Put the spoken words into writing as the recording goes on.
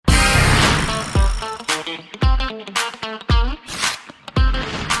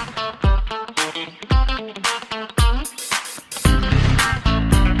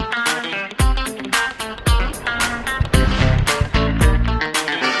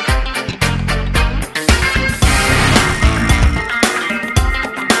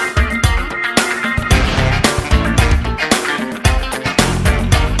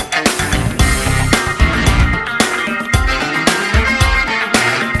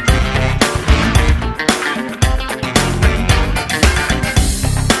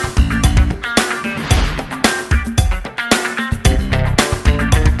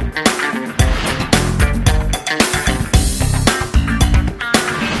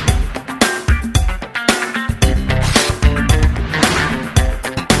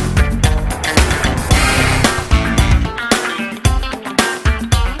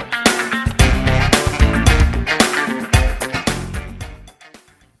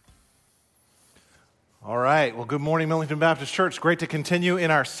All right. Well, good morning, Millington Baptist Church. Great to continue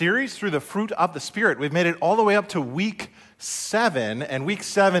in our series through the fruit of the Spirit. We've made it all the way up to week 7, and week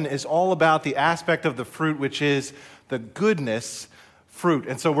 7 is all about the aspect of the fruit, which is the goodness fruit.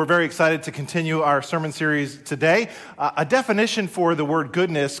 And so we're very excited to continue our sermon series today. A definition for the word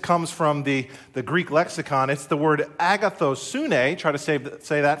goodness comes from the Greek lexicon. It's the word agathosune. Try to say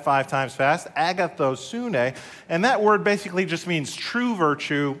that 5 times fast. Agathosune. And that word basically just means true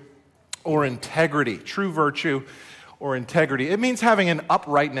virtue or integrity. True virtue or integrity. It means having an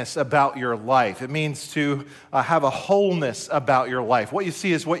uprightness about your life. It means to have a wholeness about your life. What you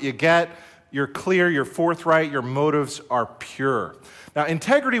see is what you get. You're clear, you're forthright, your motives are pure. Now,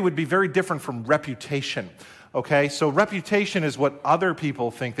 integrity would be very different from reputation, okay? So reputation is what other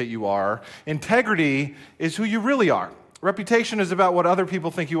people think that you are. Integrity is who you really are. Reputation is about what other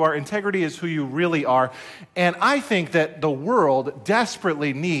people think you are. Integrity is who you really are. And I think that the world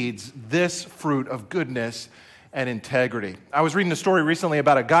desperately needs this fruit of goodness and integrity. I was reading a story recently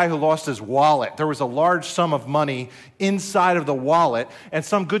about a guy who lost his wallet. There was a large sum of money inside of the wallet, and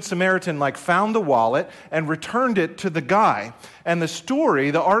some good Samaritan found the wallet and returned it to the guy. And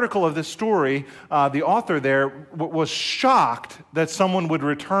the article of this story, the author there was shocked that someone would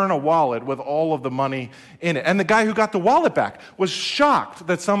return a wallet with all of the money in it. And the guy who got the wallet back was shocked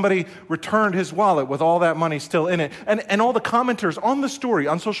that somebody returned his wallet with all that money still in it. And all the commenters on the story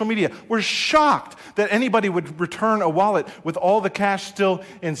on social media were shocked that anybody would return a wallet with all the cash still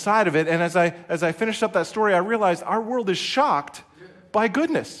inside of it. And as I finished up that story, I realized our world is shocked by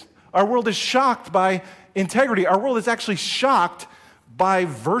goodness. Our world is shocked by integrity. Our world is actually shocked by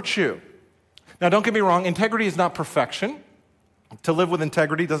virtue. Now, don't get me wrong, integrity is not perfection. To live with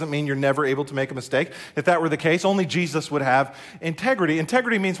integrity doesn't mean you're never able to make a mistake. If that were the case, only Jesus would have integrity.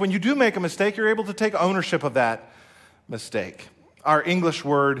 Integrity means when you do make a mistake, you're able to take ownership of that mistake. Our English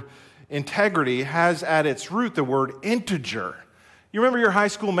word integrity has at its root the word integer. You remember your high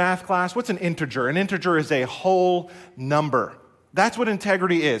school math class? What's an integer? An integer is a whole number. That's what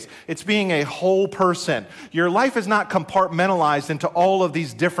integrity is. It's being a whole person. Your life is not compartmentalized into all of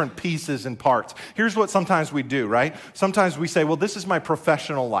these different pieces and parts. Here's what sometimes we do, right? Sometimes we say, well, this is my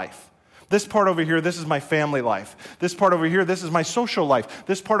professional life. This part over here, this is my family life. This part over here, this is my social life.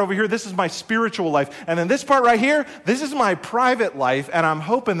 This part over here, this is my spiritual life. And then this part right here, this is my private life. And I'm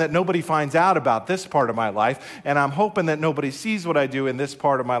hoping that nobody finds out about this part of my life. And I'm hoping that nobody sees what I do in this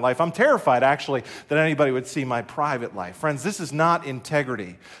part of my life. I'm terrified, actually, that anybody would see my private life. Friends, this is not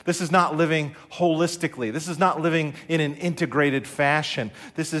integrity. This is not living holistically. This is not living in an integrated fashion.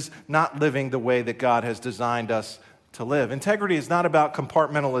 This is not living the way that God has designed us to live. Integrity is not about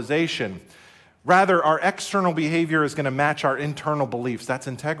compartmentalization. Rather, our external behavior is going to match our internal beliefs. That's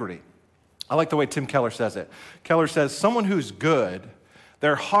integrity. I like the way Tim Keller says it. Keller says, someone who's good,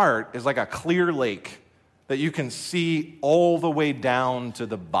 their heart is like a clear lake that you can see all the way down to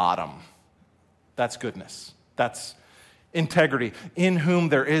the bottom. That's goodness. That's integrity. In whom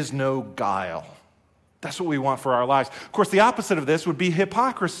there is no guile. That's what we want for our lives. Of course, the opposite of this would be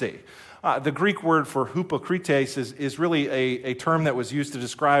hypocrisy. The Greek word for hypokrites is really a term that was used to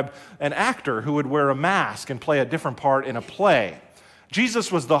describe an actor who would wear a mask and play a different part in a play.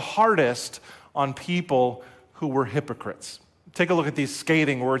 Jesus was the hardest on people who were hypocrites. Take a look at these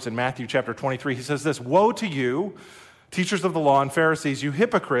scathing words in Matthew chapter 23. He says this, "Woe to you, teachers of the law and Pharisees, you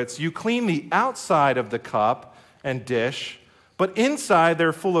hypocrites! You clean the outside of the cup and dish, but inside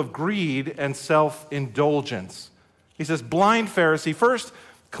they're full of greed and self-indulgence." He says, "Blind Pharisee, first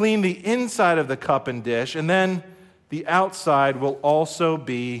clean the inside of the cup and dish, and then the outside will also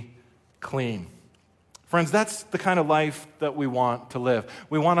be clean." Friends, that's the kind of life that we want to live.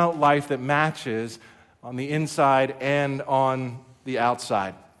 We want a life that matches on the inside and on the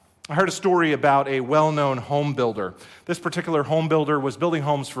outside. I heard a story about a well-known home builder. This particular home builder was building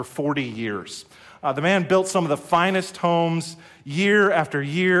homes for 40 years. The man built some of the finest homes year after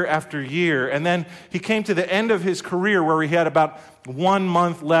year after year. And then he came to the end of his career where he had about 1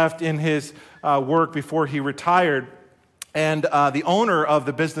 month left in his work before he retired. And the owner of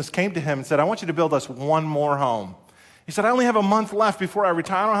the business came to him and said, "I want you to build us one more home." He said, "I only have a month left before I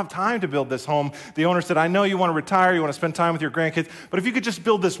retire. I don't have time to build this home." The owner said, "I know you want to retire, you want to spend time with your grandkids, but if you could just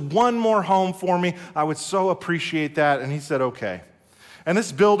build this one more home for me, I would so appreciate that." And he said, "Okay." And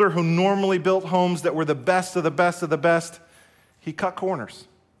this builder, who normally built homes that were the best of the best of the best, he cut corners.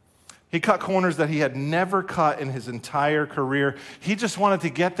 He cut corners that he had never cut in his entire career. He just wanted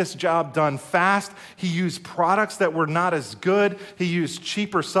to get this job done fast. He used products that were not as good. He used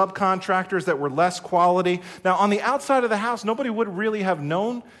cheaper subcontractors that were less quality. Now, on the outside of the house, nobody would really have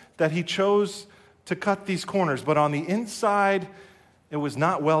known that he chose to cut these corners. But on the inside, it was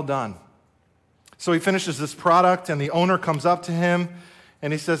not well done. So he finishes this product, and the owner comes up to him,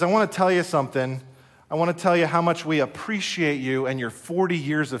 and he says, I want to tell you something. I want to tell you how much we appreciate you and your 40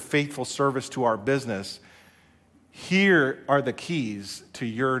 years of faithful service to our business. Here are the keys to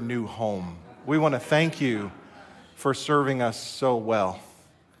your new home. We want to thank you for serving us so well.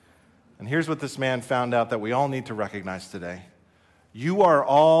 And here's what this man found out that we all need to recognize today. You are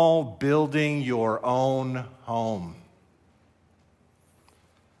all building your own home.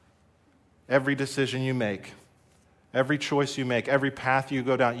 Every decision you make, every choice you make, every path you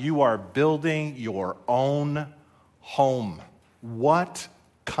go down, you are building your own home. What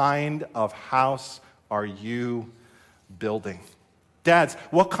kind of house are you building? Dads,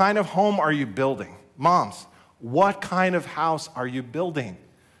 what kind of home are you building? Moms, what kind of house are you building?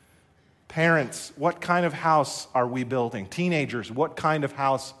 Parents, what kind of house are we building? Teenagers, what kind of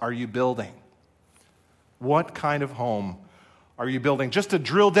house are you building? What kind of home are you building? Just to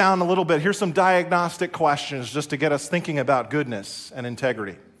drill down a little bit, here's some diagnostic questions just to get us thinking about goodness and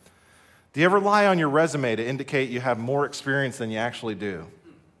integrity. Do you ever lie on your resume to indicate you have more experience than you actually do?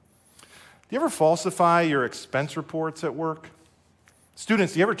 Do you ever falsify your expense reports at work?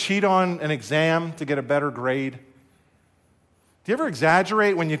 Students, do you ever cheat on an exam to get a better grade? Do you ever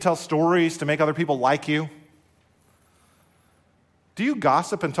exaggerate when you tell stories to make other people like you? Do you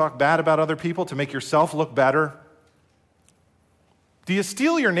gossip and talk bad about other people to make yourself look better? Do you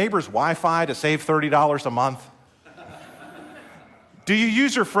steal your neighbor's Wi-Fi to save $30 a month? Do you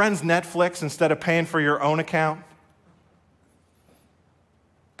use your friend's Netflix instead of paying for your own account?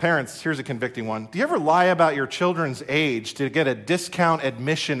 Parents, here's a convicting one. Do you ever lie about your children's age to get a discount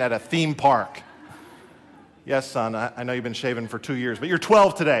admission at a theme park? Yes, son, I know you've been shaving for 2 years, but you're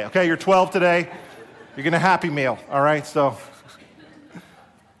 12 today, okay? You're 12 today. You're getting a Happy Meal, all right? So,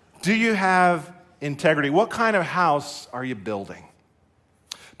 do you have integrity? What kind of house are you building?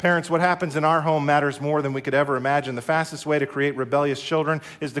 Parents, what happens in our home matters more than we could ever imagine. The fastest way to create rebellious children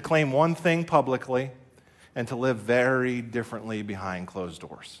is to claim one thing publicly and to live very differently behind closed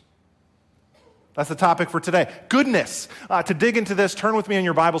doors. That's the topic for today. Goodness. To dig into this, turn with me in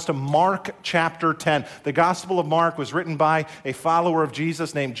your Bibles to Mark chapter 10. The Gospel of Mark was written by a follower of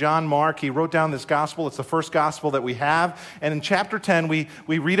Jesus named John Mark. He wrote down this gospel. It's the first gospel that we have. And in chapter 10, we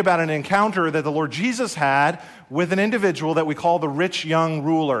read about an encounter that the Lord Jesus had with an individual that we call the rich young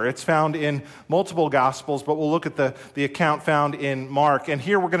ruler. It's found in multiple gospels, but we'll look at the account found in Mark. And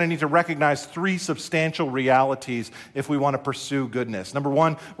here we're going to need to recognize three substantial realities if we want to pursue goodness. Number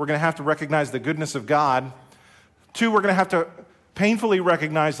one, we're going to have to recognize the goodness of God. Two, we're going to have to painfully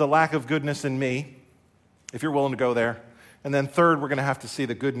recognize the lack of goodness in me, if you're willing to go there. And then third, we're going to have to see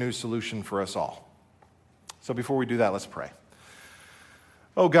the good news solution for us all. So before we do that, let's pray.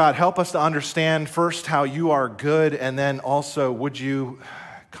 Oh God, help us to understand first how you are good, and then also would you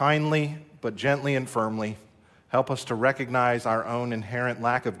kindly but gently and firmly help us to recognize our own inherent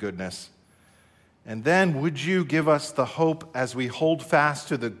lack of goodness. And then would you give us the hope as we hold fast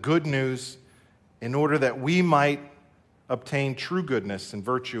to the good news in order that we might obtain true goodness and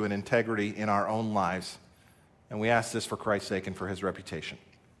virtue and integrity in our own lives. And we ask this for Christ's sake and for his reputation.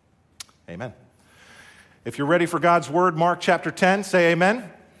 Amen. If you're ready for God's word, Mark chapter 10, say amen.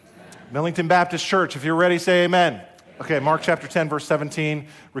 Amen. Millington Baptist Church, if you're ready, say amen. Okay, Mark chapter 10, verse 17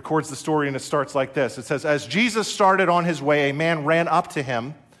 records the story, and it starts like this. It says, as Jesus started on his way, a man ran up to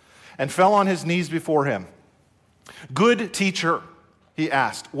him and fell on his knees before him. Good teacher, he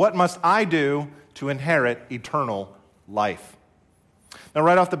asked, what must I do to inherit eternal life? Now,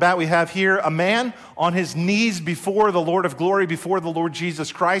 right off the bat, we have here a man on his knees before the Lord of glory, before the Lord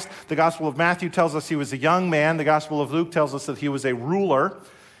Jesus Christ. The Gospel of Matthew tells us he was a young man. The Gospel of Luke tells us that he was a ruler.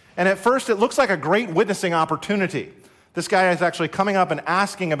 And at first, it looks like a great witnessing opportunity. This guy is actually coming up and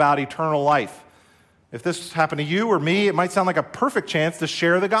asking about eternal life. If this happened to you or me, it might sound like a perfect chance to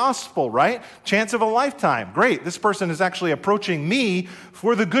share the gospel, right? Chance of a lifetime. Great. This person is actually approaching me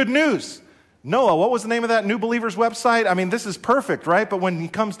for the good news. Noah, what was the name of that New Believers website? I mean, this is perfect, right? But when he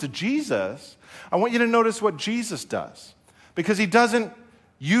comes to Jesus, I want you to notice what Jesus does. Because he doesn't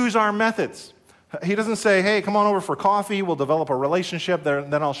use our methods. He doesn't say, hey, come on over for coffee, we'll develop a relationship,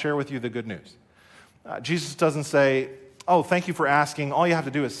 then I'll share with you the good news. Jesus doesn't say, oh, thank you for asking. All you have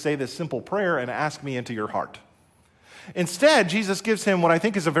to do is say this simple prayer and ask me into your heart. Instead, Jesus gives him what I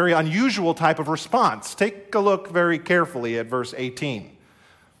think is a very unusual type of response. Take a look very carefully at verse 18.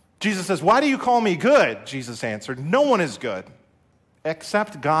 Jesus says, why do you call me good? Jesus answered, no one is good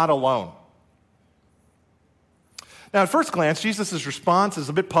except God alone. Now, at first glance, Jesus' response is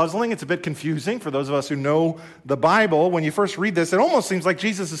a bit puzzling. It's a bit confusing for those of us who know the Bible. When you first read this, it almost seems like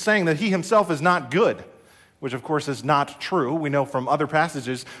Jesus is saying that he himself is not good. which of course is not true. We know from other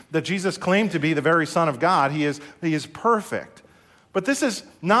passages that Jesus claimed to be the very Son of God. He is perfect. But this is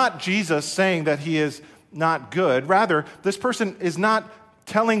not Jesus saying that he is not good. Rather, this person is not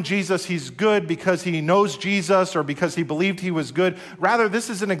telling Jesus he's good because he knows Jesus or because he believed he was good. Rather, this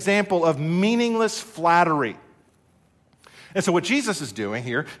is an example of meaningless flattery. And so what Jesus is doing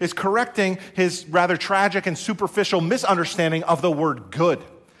here is correcting his rather tragic and superficial misunderstanding of the word good.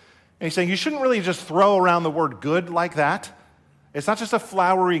 And he's saying you shouldn't really just throw around the word good like that. It's not just a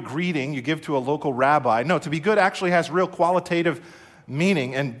flowery greeting you give to a local rabbi. No, to be good actually has real qualitative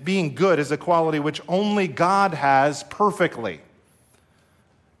meaning, and being good is a quality which only God has perfectly.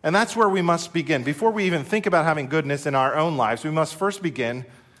 And that's where we must begin. Before we even think about having goodness in our own lives, we must first begin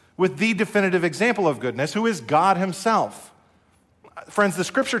with the definitive example of goodness, who is God himself. Friends, the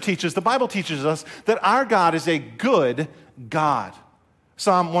Scripture teaches, the Bible teaches us that our God is a good God.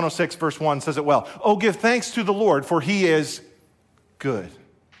 Psalm 106 verse 1 says it well. Oh, give thanks to the Lord, for he is good.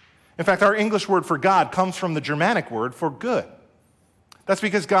 In fact, our English word for God comes from the Germanic word for good. That's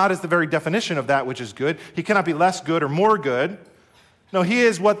because God is the very definition of that which is good. He cannot be less good or more good. No, he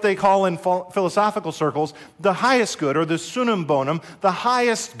is what they call in philosophical circles the highest good, or the summum bonum, the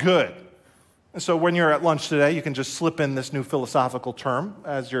highest good. And so when you're at lunch today, you can just slip in this new philosophical term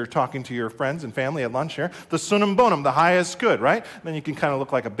as you're talking to your friends and family at lunch here. The summum bonum, the highest good, right? Then you can kind of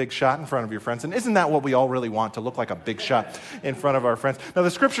look like a big shot in front of your friends. And isn't that what we all really want, to look like a big shot in front of our friends? Now,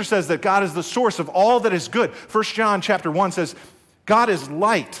 the Scripture says that God is the source of all that is good. 1 John chapter 1 says, God is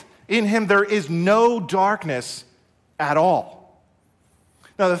light. In him there is no darkness at all.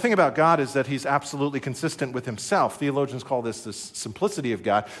 Now, the thing about God is that he's absolutely consistent with himself. Theologians call this the simplicity of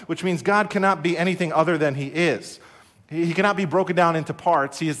God, which means God cannot be anything other than he is. He cannot be broken down into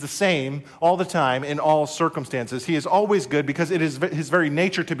parts. He is the same all the time in all circumstances. He is always good because it is his very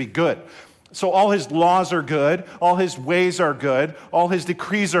nature to be good. So all his laws are good, all his ways are good, all his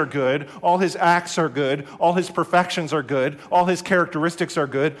decrees are good, all his acts are good, all his perfections are good, all his characteristics are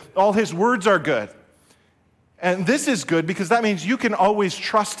good, all his words are good. And this is good because that means you can always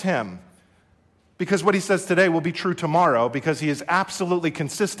trust him, because what he says today will be true tomorrow, because he is absolutely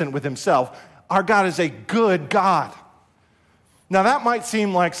consistent with himself. Our God is a good God. Now, that might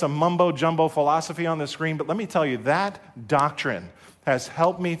seem like some mumbo-jumbo philosophy on the screen, but let me tell you, that doctrine has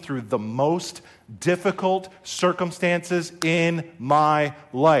helped me through the most difficult circumstances in my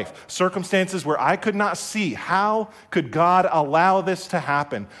life. Circumstances where I could not see how could God allow this to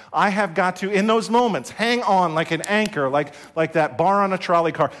happen. I have got to, in those moments, hang on like an anchor, like that bar on a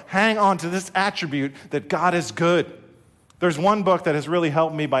trolley car, hang on to this attribute that God is good. There's one book that has really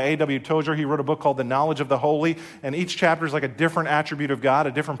helped me by A.W. Tozer. He wrote a book called The Knowledge of the Holy, and each chapter is like a different attribute of God,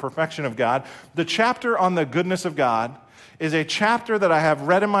 a different perfection of God. The chapter on the goodness of God is a chapter that I have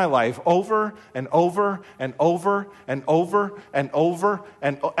read in my life over and over and over and over and over,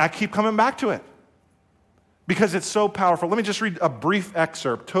 and I keep coming back to it because it's so powerful. Let me just read a brief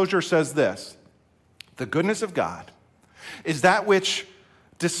excerpt. Tozer says this: the goodness of God is that which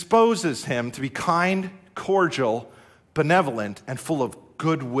disposes him to be kind, cordial, benevolent, and full of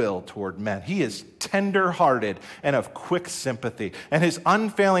goodwill toward men. He is tender-hearted and of quick sympathy, and his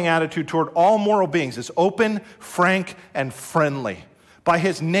unfailing attitude toward all moral beings is open, frank, and friendly. By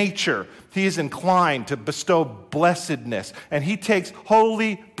his nature, he is inclined to bestow blessedness, and he takes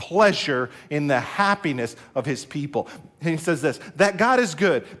holy pleasure in the happiness of his people. And he says this: that God is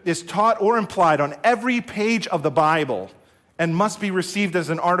good is taught or implied on every page of the Bible, and must be received as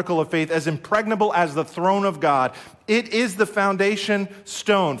an article of faith, as impregnable as the throne of God. It is the foundation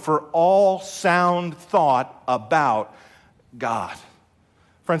stone for all sound thought about God.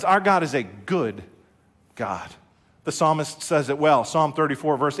 Friends, our God is a good God. The psalmist says it well. Psalm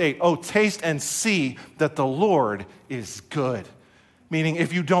 34, verse 8, "Oh, taste and see that the Lord is good." Meaning,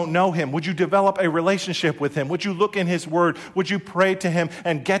 if you don't know him, would you develop a relationship with him? Would you look in his word? Would you pray to him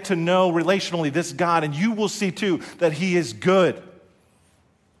and get to know relationally this God? And you will see, too, that he is good.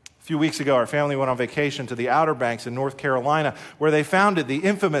 A few weeks ago, our family went on vacation to the Outer Banks in North Carolina, where they founded the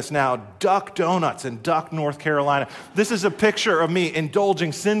infamous now Duck Donuts in Duck, North Carolina. This is a picture of me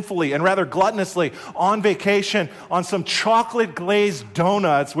indulging sinfully and rather gluttonously on vacation on some chocolate glazed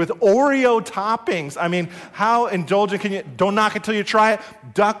donuts with Oreo toppings. I mean, how indulgent can you? Don't knock it till you try it.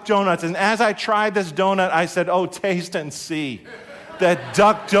 Duck Donuts. And as I tried this donut, I said, "Oh, taste and see that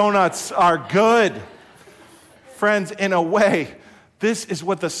Duck Donuts are good." Friends, in a way, this is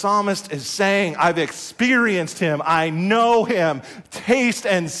what the psalmist is saying. I've experienced him. I know him. Taste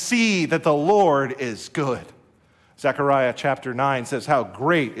and see that the Lord is good. Zechariah chapter 9 says how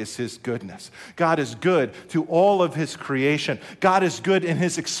great is his goodness. God is good to all of his creation. God is good in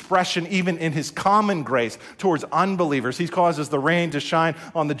his expression, even in his common grace towards unbelievers. He causes the rain to shine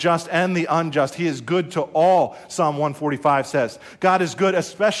on the just and the unjust. He is good to all, Psalm 145 says. God is good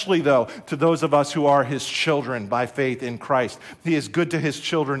especially, though, to those of us who are his children by faith in Christ. He is good to his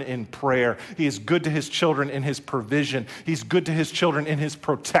children in prayer. He is good to his children in his provision. He's good to his children in his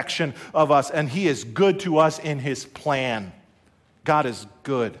protection of us. And he is good to us in his plan. God is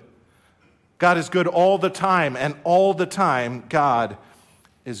good. God is good all the time, and all the time, God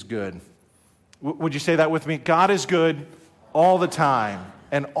is good. Would you say that with me? God is good all the time,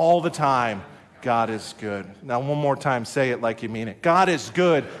 and all the time, God is good. Now, one more time, say it like you mean it. God is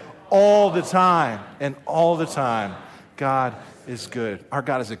good all the time, and all the time, God is good. Our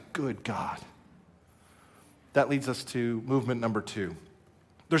God is a good God. That leads us to movement number 2.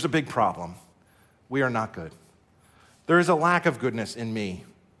 There's a big problem. We are not good. There is a lack of goodness in me.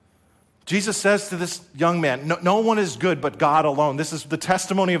 Jesus says to this young man, no one is good but God alone. This is the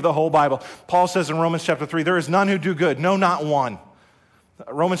testimony of the whole Bible. Paul says in Romans chapter 3, there is none who do good, no, not one.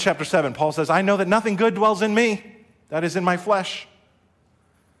 Romans chapter 7, Paul says, I know that nothing good dwells in me, that is in my flesh.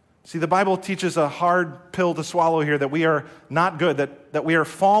 See, the Bible teaches a hard pill to swallow here, that we are not good, that we are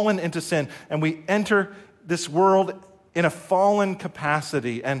fallen into sin, and we enter this world in a fallen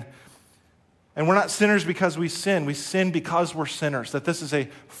capacity, and we're not sinners because we sin because we're sinners, that this is a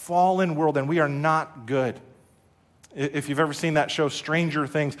fallen world and we are not good. If you've ever seen that show, Stranger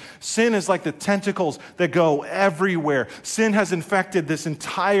Things, sin is like the tentacles that go everywhere. Sin has infected this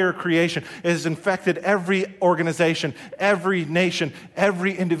entire creation. It has infected every organization, every nation,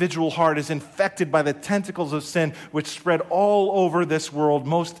 every individual heart is infected by the tentacles of sin, which spread all over this world,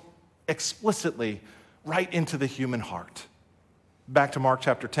 most explicitly right into the human heart. Back to Mark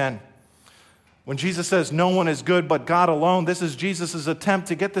chapter 10. When Jesus says no one is good but God alone, this is Jesus' attempt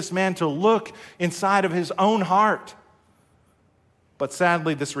to get this man to look inside of his own heart. But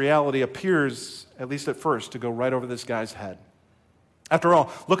sadly, this reality appears, at least at first, to go right over this guy's head. After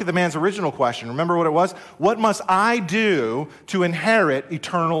all, look at the man's original question. Remember what it was? What must I do to inherit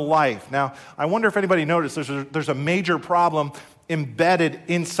eternal life? Now, I wonder if anybody noticed there's a major problem embedded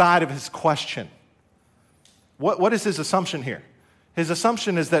inside of his question. What is his assumption here? His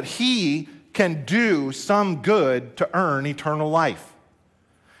assumption is that he can do some good to earn eternal life.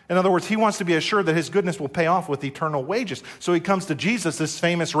 In other words, he wants to be assured that his goodness will pay off with eternal wages. So he comes to Jesus, this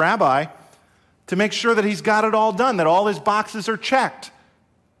famous rabbi, to make sure that he's got it all done, that all his boxes are checked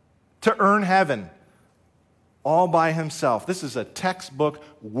to earn heaven all by himself. This is a textbook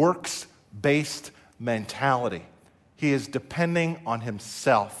works-based mentality. He is depending on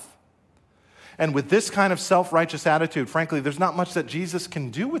himself. And with this kind of self-righteous attitude, frankly, there's not much that Jesus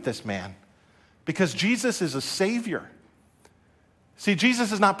can do with this man, because Jesus is a savior. See,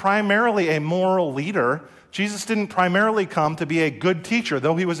 Jesus is not primarily a moral leader. Jesus didn't primarily come to be a good teacher,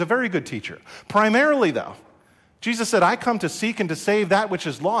 though he was a very good teacher. Primarily, though, Jesus said, I come to seek and to save that which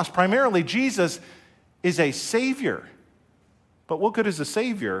is lost. Primarily, Jesus is a savior. But what good is a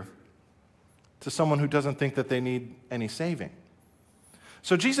savior to someone who doesn't think that they need any saving?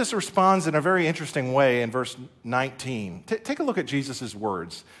 So Jesus responds in a very interesting way in verse 19. Take a look at Jesus'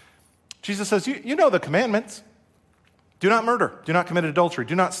 words. Jesus says, you know the commandments. Do not murder. Do not commit adultery.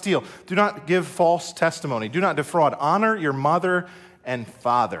 Do not steal. Do not give false testimony. Do not defraud. Honor your mother and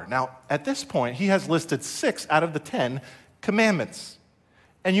father. Now, at this point, he has listed 6 out of the 10 commandments.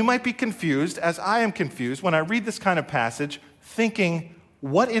 And you might be confused, as I am confused, when I read this kind of passage, thinking,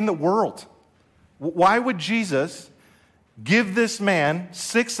 what in the world? Why would Jesus give this man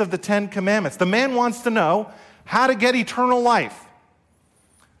 6 of the 10 commandments? The man wants to know how to get eternal life.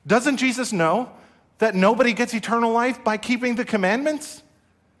 Doesn't Jesus know that nobody gets eternal life by keeping the commandments?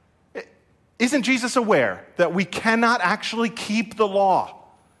 Isn't Jesus aware that we cannot actually keep the law?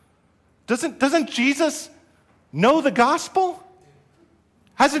 Doesn't Jesus know the gospel?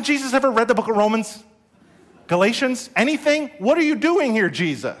 Hasn't Jesus ever read the book of Romans? Galatians? Anything? What are you doing here,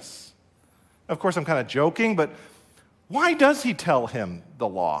 Jesus? Of course, I'm kind of joking, but why does he tell him the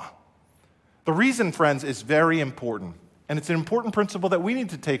law? The reason, friends, is very important. And it's an important principle that we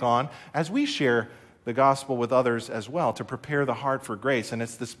need to take on as we share the gospel with others as well, to prepare the heart for grace. And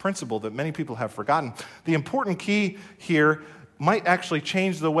it's this principle that many people have forgotten. The important key here might actually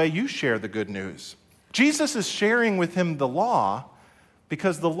change the way you share the good news. Jesus is sharing with him the law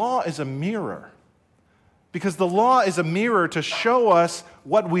because the law is a mirror. Because the law is a mirror to show us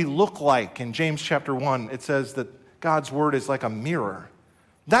what we look like. In James chapter 1, it says that God's word is like a mirror.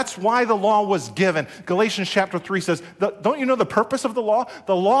 That's why the law was given. Galatians chapter 3 says, don't you know the purpose of the law?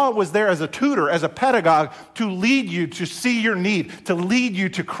 The law was there as a tutor, as a pedagogue, to lead you to see your need, to lead you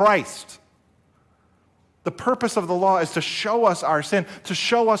to Christ. The purpose of the law is to show us our sin, to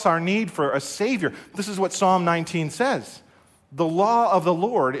show us our need for a Savior. This is what Psalm 19 says. The law of the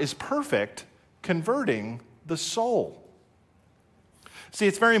Lord is perfect, converting the soul. See,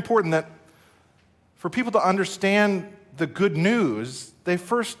 it's very important that for people to understand the good news, they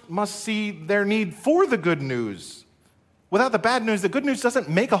first must see their need for the good news. Without the bad news, the good news doesn't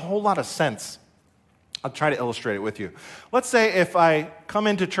make a whole lot of sense. I'll try to illustrate it with you. Let's say if I come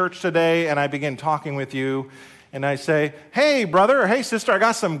into church today and I begin talking with you and I say, hey, brother, or hey, sister, I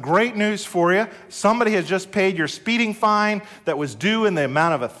got some great news for you. Somebody has just paid your speeding fine that was due in the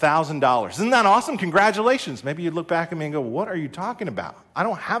amount of $1,000. Isn't that awesome? Congratulations. Maybe you'd look back at me and go, what are you talking about? I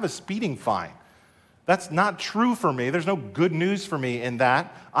don't have a speeding fine. That's not true for me. There's no good news for me in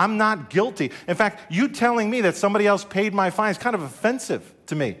that. I'm not guilty. In fact, you telling me that somebody else paid my fine is kind of offensive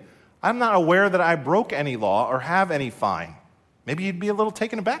to me. I'm not aware that I broke any law or have any fine. Maybe you'd be a little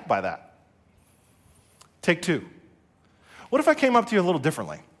taken aback by that. Take two. What if I came up to you a little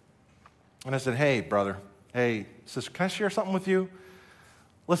differently? And I said, hey, brother, hey, sister, can I share something with you?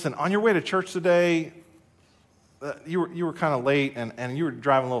 Listen, on your way to church today, you were kind of late and you were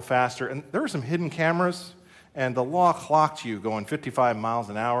driving a little faster, and there were some hidden cameras, and the law clocked you going 55 miles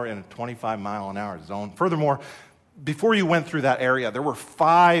an hour in a 25-mile-an-hour zone. Furthermore, before you went through that area, there were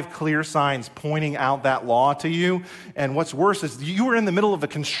 5 clear signs pointing out that law to you. And what's worse is you were in the middle of a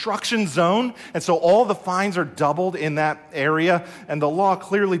construction zone, and so all the fines are doubled in that area, and the law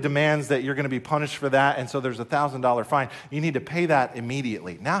clearly demands that you're going to be punished for that, and so there's a $1,000 fine. You need to pay that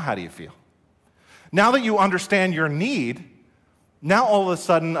immediately. Now how do you feel? Now that you understand your need, now all of a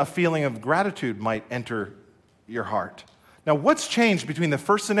sudden a feeling of gratitude might enter your heart. Now, what's changed between the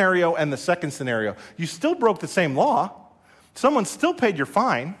first scenario and the second scenario? You still broke the same law. Someone still paid your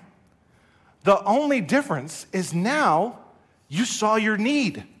fine. The only difference is now you saw your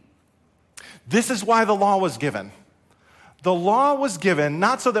need. This is why the law was given. The law was given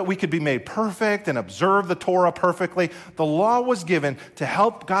not so that we could be made perfect and observe the Torah perfectly. The law was given to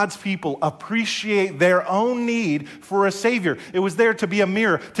help God's people appreciate their own need for a Savior. It was there to be a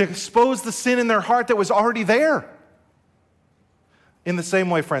mirror, to expose the sin in their heart that was already there. In the same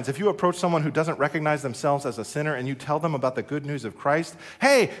way, friends, if you approach someone who doesn't recognize themselves as a sinner and you tell them about the good news of Christ,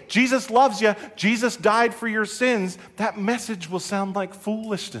 hey, Jesus loves you, Jesus died for your sins, that message will sound like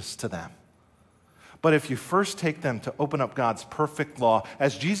foolishness to them. But if you first take them to open up God's perfect law,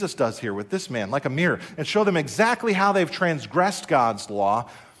 as Jesus does here with this man, like a mirror, and show them exactly how they've transgressed God's law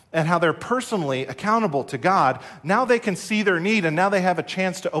and how they're personally accountable to God, now they can see their need and now they have a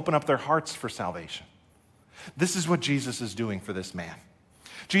chance to open up their hearts for salvation. This is what Jesus is doing for this man.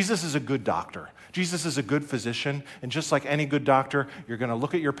 Jesus is a good doctor. Jesus is a good physician. And just like any good doctor, you're going to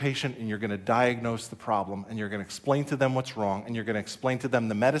look at your patient and you're going to diagnose the problem and you're going to explain to them what's wrong and you're going to explain to them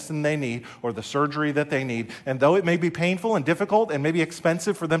the medicine they need or the surgery that they need. And though it may be painful and difficult and maybe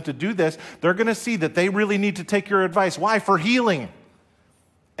expensive for them to do this, they're going to see that they really need to take your advice. Why? For healing.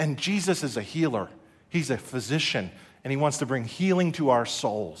 And Jesus is a healer. He's a physician and he wants to bring healing to our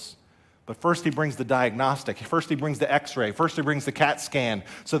souls. But first he brings the diagnostic. First he brings the x-ray. First he brings the CAT scan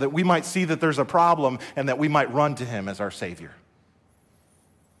so that we might see that there's a problem and that we might run to him as our Savior.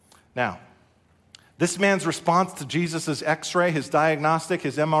 Now, this man's response to Jesus' x-ray, his diagnostic,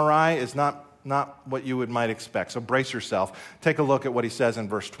 his MRI is not what you might expect. So brace yourself. Take a look at what he says in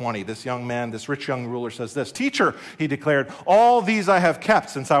verse 20. This young man, this rich young ruler says this, "Teacher," he declared, "all these I have kept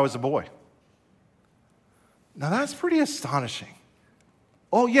since I was a boy." Now that's pretty astonishing.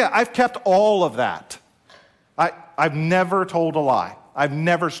 Oh, yeah, I've kept all of that. I've never told a lie. I've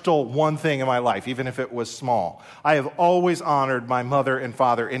never stole one thing in my life, even if it was small. I have always honored my mother and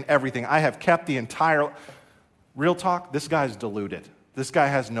father in everything. I have kept the entire... Real talk, this guy's deluded. This guy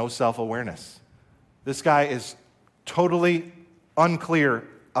has no self-awareness. This guy is totally unclear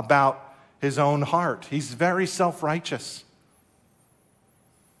about his own heart. He's very self-righteous.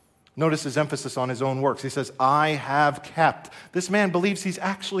 Notice his emphasis on his own works. He says, I have kept. This man believes he's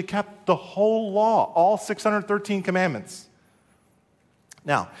actually kept the whole law, all 613 commandments.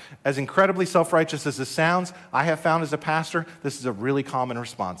 Now, as incredibly self-righteous as this sounds, I have found as a pastor, this is a really common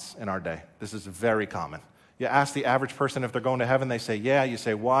response in our day. This is very common. You ask the average person if they're going to heaven, they say, yeah. You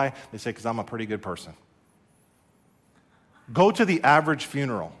say, why? They say, because I'm a pretty good person. Go to the average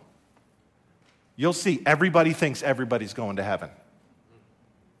funeral. You'll see everybody thinks everybody's going to heaven.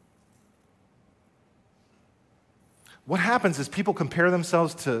 What happens is people compare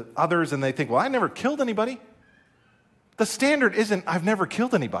themselves to others and they think, well, I never killed anybody. The standard isn't, I've never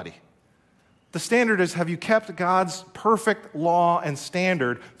killed anybody. The standard is, have you kept God's perfect law and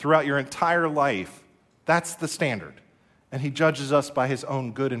standard throughout your entire life? That's the standard. And he judges us by his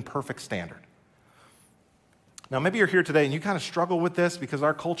own good and perfect standard. Now, maybe you're here today and you kind of struggle with this because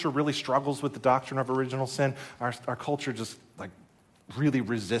our culture really struggles with the doctrine of original sin. Our culture just really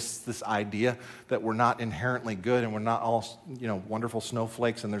resists this idea that we're not inherently good and we're not all, wonderful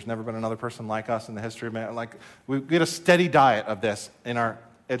snowflakes and there's never been another person like us in the history of man. We get a steady diet of this in our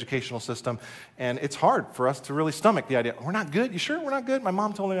educational system, and it's hard for us to really stomach the idea. We're not good? You sure we're not good? My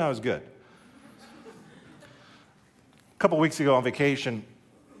mom told me I was good. A couple weeks ago on vacation,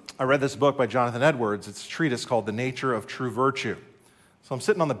 I read this book by Jonathan Edwards. It's a treatise called The Nature of True Virtue. So I'm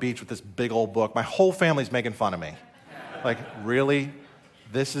sitting on the beach with this big old book. My whole family's making fun of me. Really?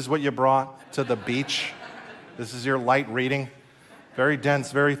 This is what you brought to the beach? This is your light reading? Very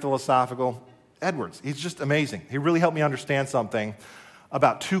dense, very philosophical. Edwards, he's just amazing. He really helped me understand something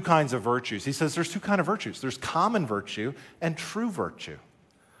about two kinds of virtues. He says there's two kinds of virtues. There's common virtue and true virtue.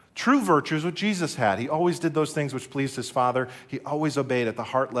 True virtue is what Jesus had. He always did those things which pleased his Father. He always obeyed at the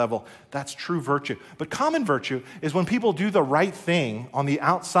heart level. That's true virtue. But common virtue is when people do the right thing on the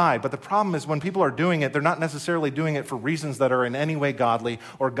outside. But the problem is when people are doing it, they're not necessarily doing it for reasons that are in any way godly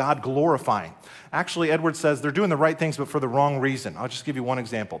or God-glorifying. Actually, Edwards says they're doing the right things but for the wrong reason. I'll just give you one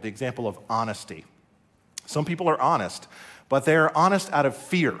example, the example of honesty. Some people are honest, but they're honest out of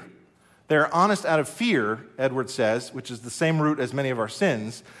fear. They're honest out of fear, Edwards says, which is the same root as many of our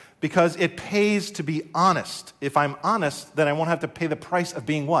sins, because it pays to be honest. If I'm honest, then I won't have to pay the price of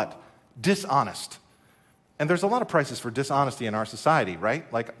being what? Dishonest. And there's a lot of prices for dishonesty in our society, right?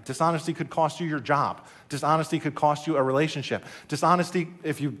 Dishonesty could cost you your job. Dishonesty could cost you a relationship. Dishonesty,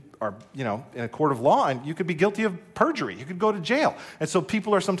 if you are, in a court of law, and you could be guilty of perjury. You could go to jail. And so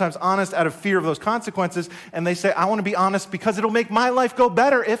people are sometimes honest out of fear of those consequences, and they say, I want to be honest because it'll make my life go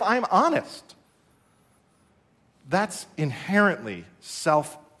better if I'm honest. That's inherently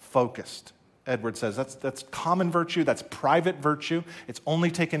self-focused. Edwards says that's common virtue, that's private virtue. It's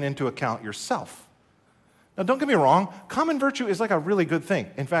only taken into account yourself. Now, don't get me wrong, common virtue is a really good thing.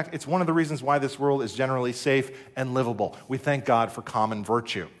 In fact, it's one of the reasons why this world is generally safe and livable. We thank God for common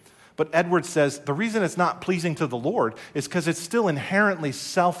virtue. But Edwards says the reason it's not pleasing to the Lord is because it's still inherently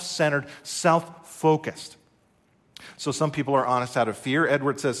self-centered, self-focused. So some people are honest out of fear.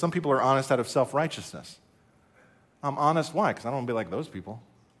 Edwards says some people are honest out of self-righteousness. I'm honest, why? Because I don't want to be like those people,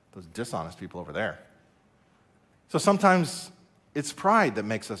 those dishonest people over there. So sometimes it's pride that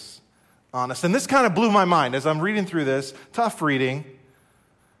makes us honest. And this kind of blew my mind as I'm reading through this, tough reading.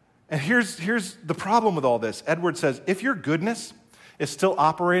 And here's the problem with all this. Edwards says, if your goodness is still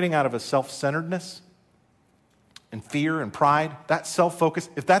operating out of a self-centeredness and fear and pride, that self-focus,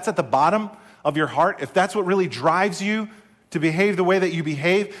 if that's at the bottom of your heart, if that's what really drives you to behave the way that you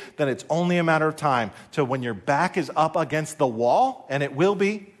behave, then it's only a matter of time till when your back is up against the wall, and it will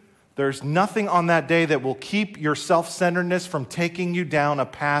be. There's nothing on that day that will keep your self-centeredness from taking you down a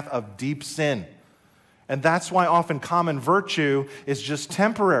path of deep sin. And that's why often common virtue is just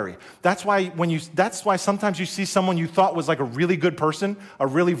temporary. That's why sometimes you see someone you thought was a really good person, a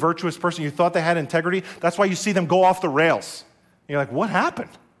really virtuous person, you thought they had integrity. That's why you see them go off the rails. And you're like, what happened?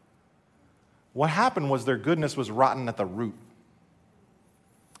 What happened was their goodness was rotten at the root.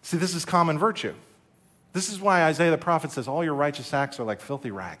 See, this is common virtue. This is why Isaiah the prophet says, all your righteous acts are like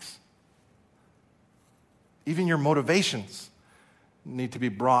filthy rags. Even your motivations need to be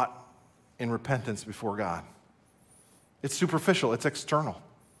brought in repentance before God. It's superficial, it's external.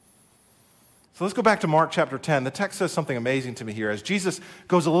 So let's go back to Mark chapter 10. The text says something amazing to me here. As Jesus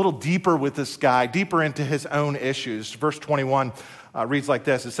goes a little deeper with this guy, deeper into his own issues, verse 21 reads like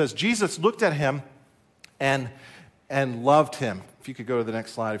this. It says, Jesus looked at him and loved him. If you could go to the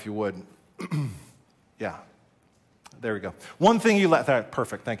next slide, if you would. Yeah. There we go. One thing you lack,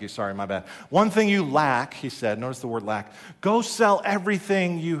 perfect, thank you, sorry, my bad. One thing you lack, he said, notice the word lack, go sell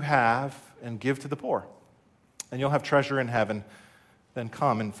everything you have and give to the poor, and you'll have treasure in heaven, then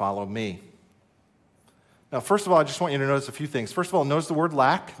come and follow me. Now, first of all, I just want you to notice a few things. First of all, notice the word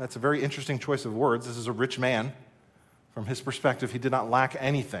lack. That's a very interesting choice of words. This is a rich man. From his perspective, he did not lack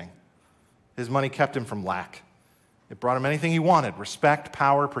anything. His money kept him from lack. It brought him anything he wanted, respect,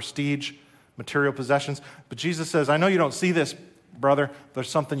 power, prestige, material possessions. But Jesus says, I know you don't see this, brother. There's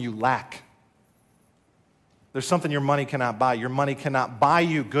something you lack. There's something your money cannot buy. Your money cannot buy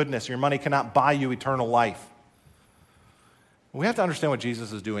you goodness. Your money cannot buy you eternal life. We have to understand what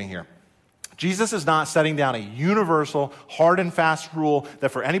Jesus is doing here. Jesus is not setting down a universal, hard and fast rule that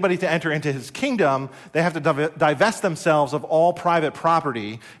for anybody to enter into his kingdom, they have to divest themselves of all private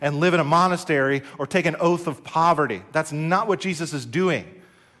property and live in a monastery or take an oath of poverty. That's not what Jesus is doing.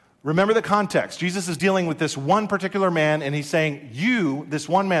 Remember the context. Jesus is dealing with this one particular man, and he's saying, you, this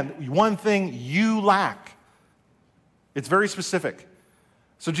one man, one thing you lack. It's very specific.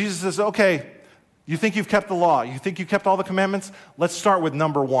 So Jesus says, okay, you think you've kept the law? You think you've kept all the commandments? Let's start with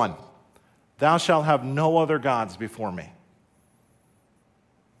number 1. Thou shalt have no other gods before me.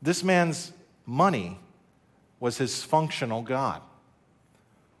 This man's money was his functional God.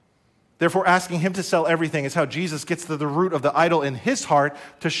 Therefore, asking him to sell everything is how Jesus gets to the root of the idol in his heart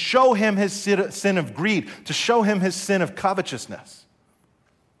to show him his sin of greed, to show him his sin of covetousness.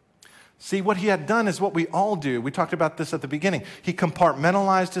 See, what he had done is what we all do. We talked about this at the beginning. He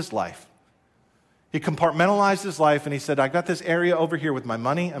compartmentalized his life. He compartmentalized his life and he said, I got this area over here with my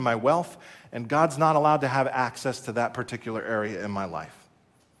money and my wealth, and God's not allowed to have access to that particular area in my life.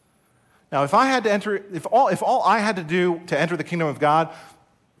 Now, if all I had to do to enter the kingdom of God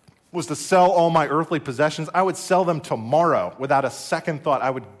was to sell all my earthly possessions, I would sell them tomorrow without a second thought.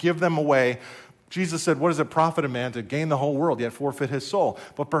 I would give them away. Jesus said, what does it profit a man to gain the whole world yet forfeit his soul?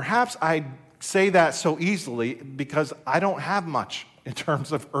 But perhaps I say that so easily because I don't have much in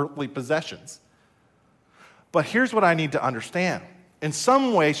terms of earthly possessions. But here's what I need to understand. In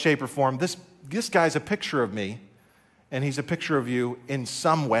some way, shape, or form, this guy's a picture of me, and he's a picture of you in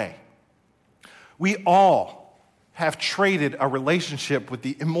some way. We all have traded a relationship with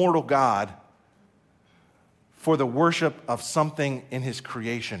the immortal God for the worship of something in his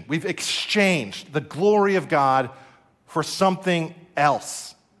creation. We've exchanged the glory of God for something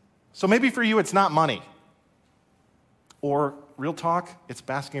else. So maybe for you, it's not money. Or, real talk, it's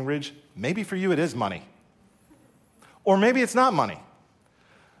Basking Ridge. Maybe for you, it is money. Or maybe it's not money.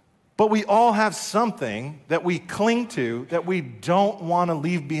 But we all have something that we cling to that we don't want to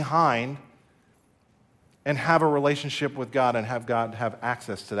leave behind and have a relationship with God and have God have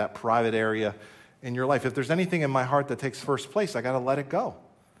access to that private area in your life. If there's anything in my heart that takes first place, I got to let it go.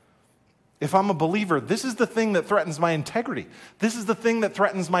 If I'm a believer, this is the thing that threatens my integrity. This is the thing that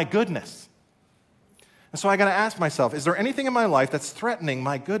threatens my goodness. And so I got to ask myself, is there anything in my life that's threatening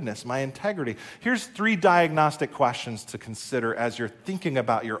my goodness, my integrity? Here's 3 diagnostic questions to consider as you're thinking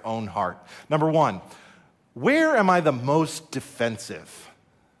about your own heart. Number 1, where am I the most defensive?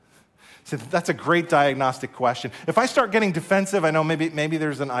 See, that's a great diagnostic question. If I start getting defensive, I know maybe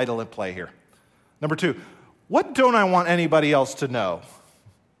there's an idol at play here. Number 2, what don't I want anybody else to know?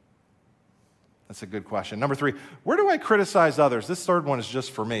 That's a good question. Number 3, where do I criticize others? This third one is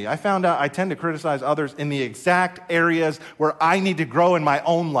just for me. I found out I tend to criticize others in the exact areas where I need to grow in my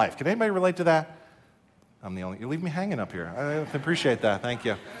own life. Can anybody relate to that? I'm the only. You leave me hanging up here. I appreciate that. Thank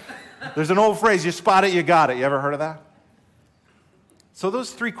you. There's an old phrase, you spot it, you got it. You ever heard of that? So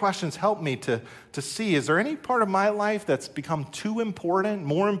those 3 questions help me to see, is there any part of my life that's become too important,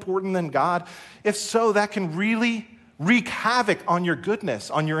 more important than God? If so, that can really wreak havoc on your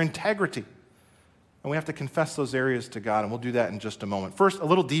goodness, on your integrity. And we have to confess those areas to God, and we'll do that in just a moment. First, a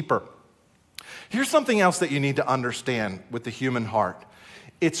little deeper. Here's something else that you need to understand with the human heart.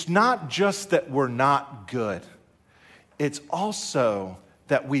 It's not just that we're not good. It's also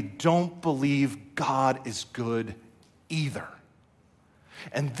that we don't believe God is good either.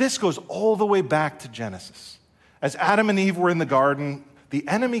 And this goes all the way back to Genesis. As Adam and Eve were in the garden, the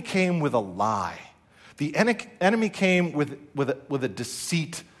enemy came with a lie. The enemy came with a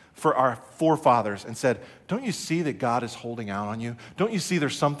deceit for our forefathers and said, don't you see that God is holding out on you? Don't you see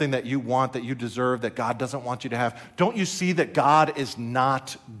there's something that you want, that you deserve, that God doesn't want you to have? Don't you see that God is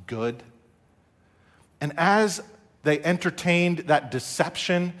not good? And as they entertained that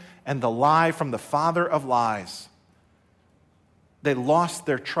deception and the lie from the father of lies, they lost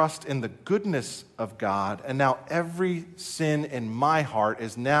their trust in the goodness of God, and now every sin in my heart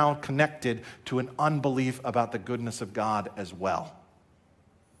is now connected to an unbelief about the goodness of God as well.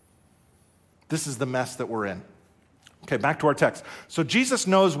 This is the mess that we're in. Okay, back to our text. So Jesus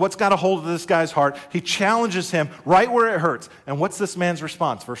knows what's got a hold of this guy's heart. He challenges him right where it hurts. And what's this man's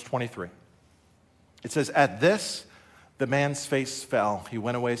response? Verse 23. It says, at this, the man's face fell. He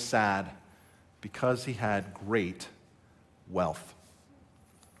went away sad because he had great wealth.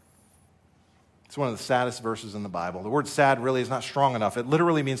 It's one of the saddest verses in the Bible. The word sad really is not strong enough. It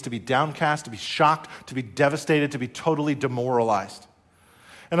literally means to be downcast, to be shocked, to be devastated, to be totally demoralized.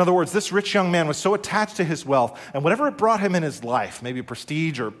 In other words, this rich young man was so attached to his wealth and whatever it brought him in his life, maybe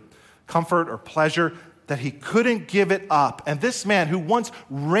prestige or comfort or pleasure, that he couldn't give it up. And this man who once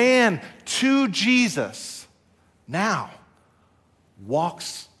ran to Jesus now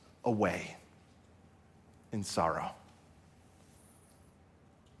walks away. in sorrow.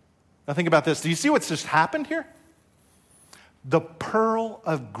 Now think about this. Do you see what's just happened here? The pearl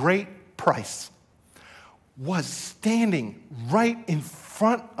of great price was standing right in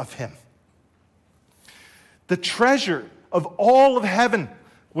front of him. The treasure of all of heaven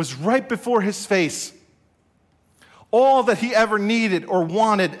was right before his face. All that he ever needed or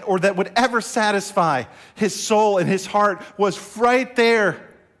wanted or that would ever satisfy his soul and his heart was right there.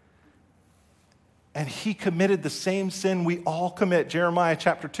 And he committed the same sin we all commit. Jeremiah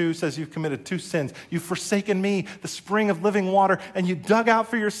chapter 2 says you've committed 2 sins. You've forsaken me, the spring of living water, and you dug out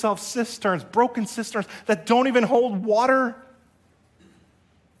for yourself cisterns, broken cisterns that don't even hold water.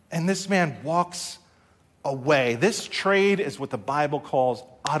 And this man walks away. This trade is what the Bible calls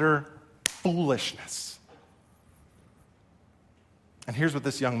utter foolishness. And here's what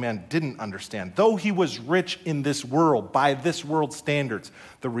this young man didn't understand. Though he was rich in this world, by this world's standards,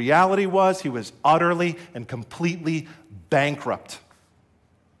 the reality was he was utterly and completely bankrupt.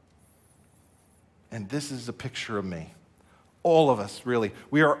 And this is a picture of me. All of us, really.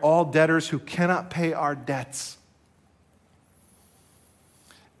 We are all debtors who cannot pay our debts.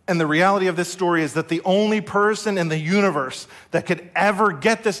 And the reality of this story is that the only person in the universe that could ever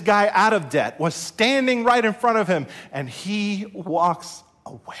get this guy out of debt was standing right in front of him, and he walks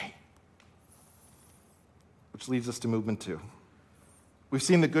away. Which leads us to movement 2. We've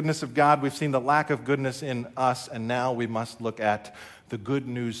seen the goodness of God, we've seen the lack of goodness in us, and now we must look at the good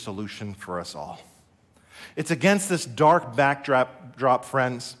news solution for us all. It's against this dark backdrop,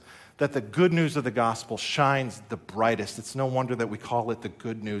 friends, that the good news of the gospel shines the brightest. It's no wonder that we call it the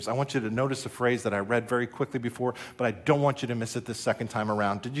good news. I want you to notice a phrase that I read very quickly before, but I don't want you to miss it this second time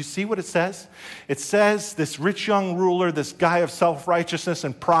around. Did you see what it says? It says this rich young ruler, this guy of self-righteousness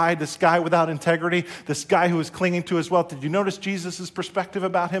and pride, this guy without integrity, this guy who is clinging to his wealth. Did you notice Jesus' perspective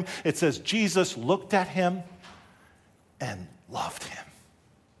about him? It says Jesus looked at him and loved him.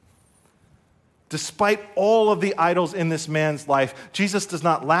 Despite all of the idols in this man's life, Jesus does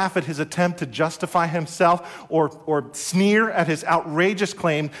not laugh at his attempt to justify himself or sneer at his outrageous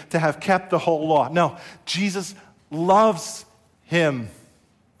claim to have kept the whole law. No, Jesus loves him.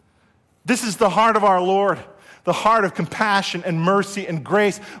 This is the heart of our Lord, the heart of compassion and mercy and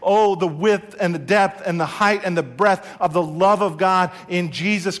grace. Oh, the width and the depth and the height and the breadth of the love of God in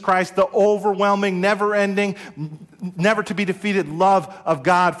Jesus Christ, the overwhelming, never-ending, never to be defeated love of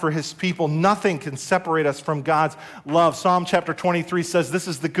God for his people. Nothing can separate us from God's love. Psalm chapter 23 says, this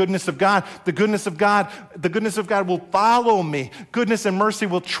is the goodness of God. The goodness of God will follow me. Goodness and mercy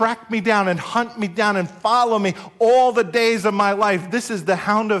will track me down and hunt me down and follow me all the days of my life. This is the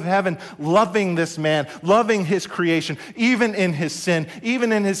hound of heaven loving this man, loving his creation, even in his sin,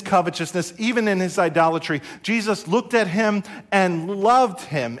 even in his covetousness, even in his idolatry. Jesus looked at him and loved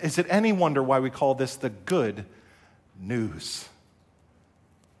him. Is it any wonder why we call this the good news?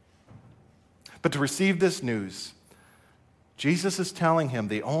 But to receive this news, Jesus is telling him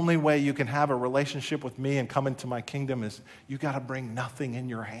the only way you can have a relationship with me and come into my kingdom is you got to bring nothing in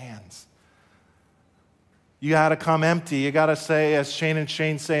your hands. You got to come empty. You got to say, as Shane and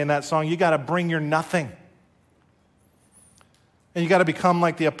Shane say in that song, you got to bring your nothing. And you got to become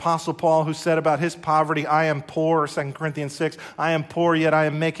like the Apostle Paul, who said about his poverty, I am poor, 2 Corinthians 6, I am poor, yet I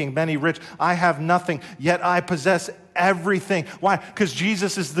am making many rich. I have nothing, yet I possess everything. Why? Because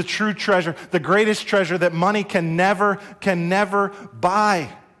Jesus is the true treasure, the greatest treasure that money can never buy.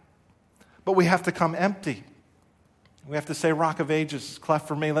 But we have to come empty. We have to say, Rock of Ages, cleft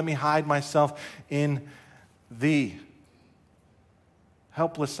for me, let me hide myself in thee.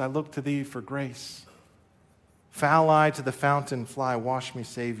 Helpless, I look to thee for grace. Foul I to the fountain fly, wash me,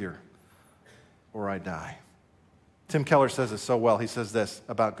 Savior, or I die. Tim Keller says it so well. He says this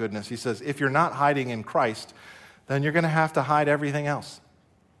about goodness. He says, if you're not hiding in Christ, then you're going to have to hide everything else.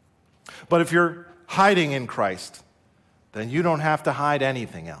 But if you're hiding in Christ, then you don't have to hide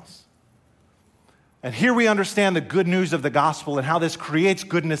anything else. And here we understand the good news of the gospel and how this creates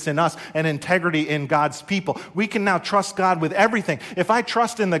goodness in us and integrity in God's people. We can now trust God with everything. If I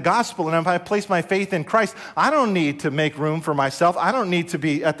trust in the gospel and if I place my faith in Christ, I don't need to make room for myself. I don't need to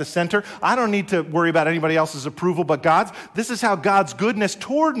be at the center. I don't need to worry about anybody else's approval but God's. This is how God's goodness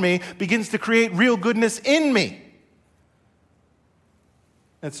toward me begins to create real goodness in me.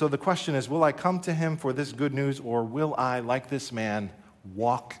 And so the question is, will I come to him for this good news, or will I, like this man,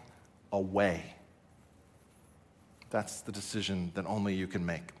 walk away? That's the decision that only you can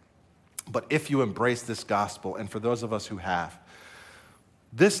make. But if you embrace this gospel, and for those of us who have,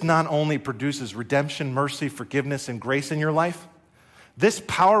 this not only produces redemption, mercy, forgiveness, and grace in your life, This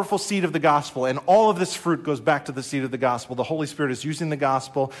powerful seed of the gospel, and all of this fruit goes back to the seed of the gospel. The Holy Spirit is using the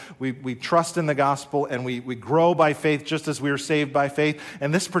gospel. We trust in the gospel, and we grow by faith just as we are saved by faith.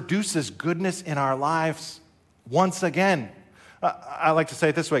 And this produces goodness in our lives once again. I like to say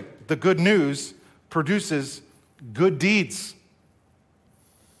it this way. The good news produces good deeds.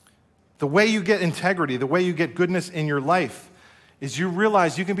 The way you get integrity, the way you get goodness in your life is you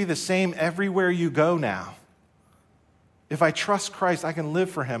realize you can be the same everywhere you go now. If I trust Christ, I can live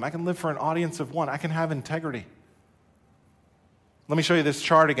for him. I can live for an audience of one. I can have integrity. Let me show you this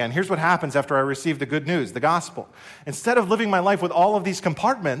chart again. Here's what happens after I receive the good news, the gospel. Instead of living my life with all of these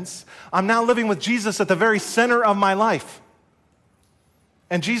compartments, I'm now living with Jesus at the very center of my life.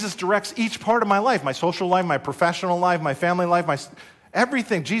 And Jesus directs each part of my life, my social life, my professional life, my family life,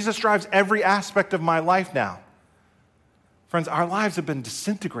 everything. Jesus drives every aspect of my life now. Friends, our lives have been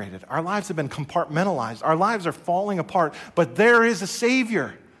disintegrated. Our lives have been compartmentalized. Our lives are falling apart. But there is a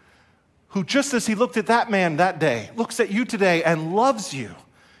Savior who, just as he looked at that man that day, looks at you today and loves you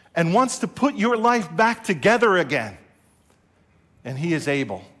and wants to put your life back together again. And he is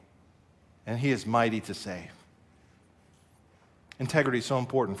able, and he is mighty to save. Integrity is so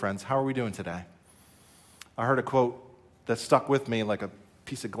important, friends. How are we doing today? I heard a quote that stuck with me like a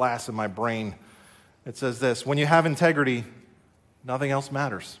piece of glass in my brain. It says this: when you have integrity, nothing else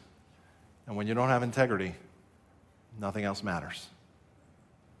matters. And when you don't have integrity, nothing else matters.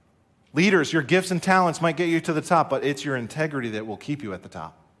 Leaders, your gifts and talents might get you to the top, but it's your integrity that will keep you at the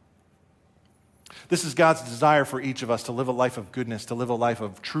top. This is God's desire for each of us, to live a life of goodness, to live a life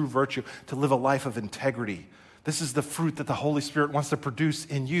of true virtue, to live a life of integrity. This is the fruit that the Holy Spirit wants to produce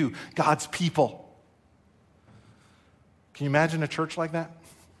in you, God's people. Can you imagine a church like that?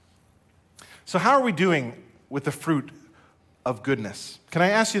 So how are we doing with the fruit of goodness? Can I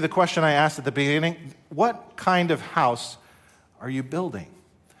ask you the question I asked at the beginning? What kind of house are you building?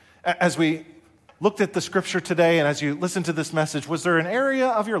 As we looked at the scripture today and as you listened to this message, was there an area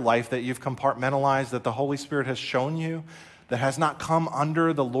of your life that you've compartmentalized, that the Holy Spirit has shown you, that has not come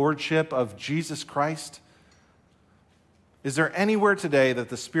under the lordship of Jesus Christ? Is there anywhere today that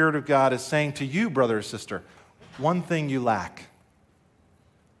the Spirit of God is saying to you, brother or sister, one thing you lack?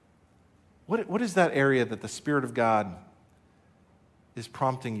 What is that area that the Spirit of God is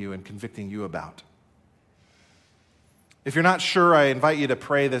prompting you and convicting you about? If you're not sure, I invite you to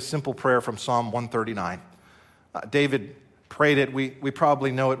pray this simple prayer from Psalm 139. David prayed it. We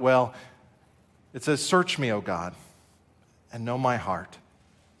probably know it well. It says, "Search me, O God, and know my heart.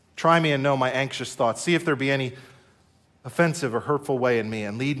 Try me and know my anxious thoughts. See if there be any offensive or hurtful way in me,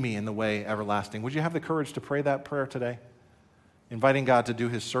 and lead me in the way everlasting." Would you have the courage to pray that prayer today? Inviting God to do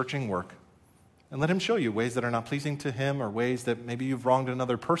his searching work. And let him show you ways that are not pleasing to him, or ways that maybe you've wronged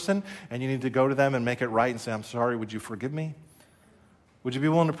another person and you need to go to them and make it right and say, "I'm sorry, would you forgive me?" Would you be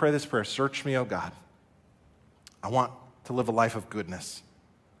willing to pray this prayer? Search me, O God. I want to live a life of goodness.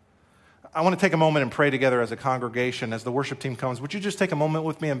 I want to take a moment and pray together as a congregation. As the worship team comes, would you just take a moment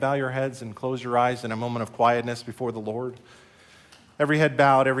with me and bow your heads and close your eyes in a moment of quietness before the Lord? Every head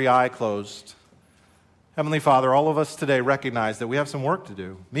bowed, every eye closed. Heavenly Father, all of us today recognize that we have some work to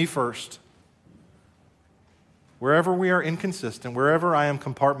do. Me first. Wherever we are inconsistent, wherever I am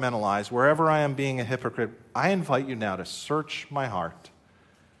compartmentalized, wherever I am being a hypocrite, I invite you now to search my heart.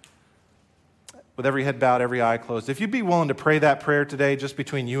 With every head bowed, every eye closed. If you'd be willing to pray that prayer today just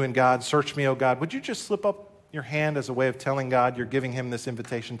between you and God, search me, O God, would you just slip up your hand as a way of telling God you're giving him this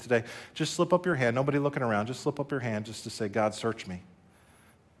invitation today? Just slip up your hand. Nobody looking around. Just slip up your hand just to say, "God, search me."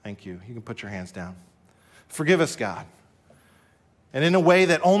 Thank you. You can put your hands down. Forgive us, God. And in a way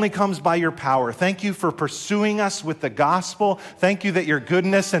that only comes by your power. Thank you for pursuing us with the gospel. Thank you that your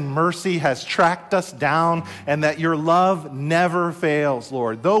goodness and mercy has tracked us down and that your love never fails,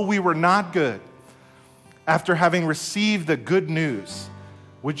 Lord. Though we were not good, after having received the good news,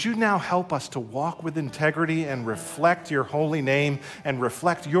 would you now help us to walk with integrity and reflect your holy name and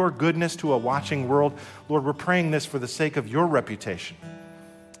reflect your goodness to a watching world? Lord, we're praying this for the sake of your reputation.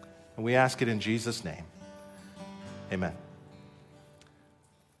 And we ask it in Jesus' name. Amen.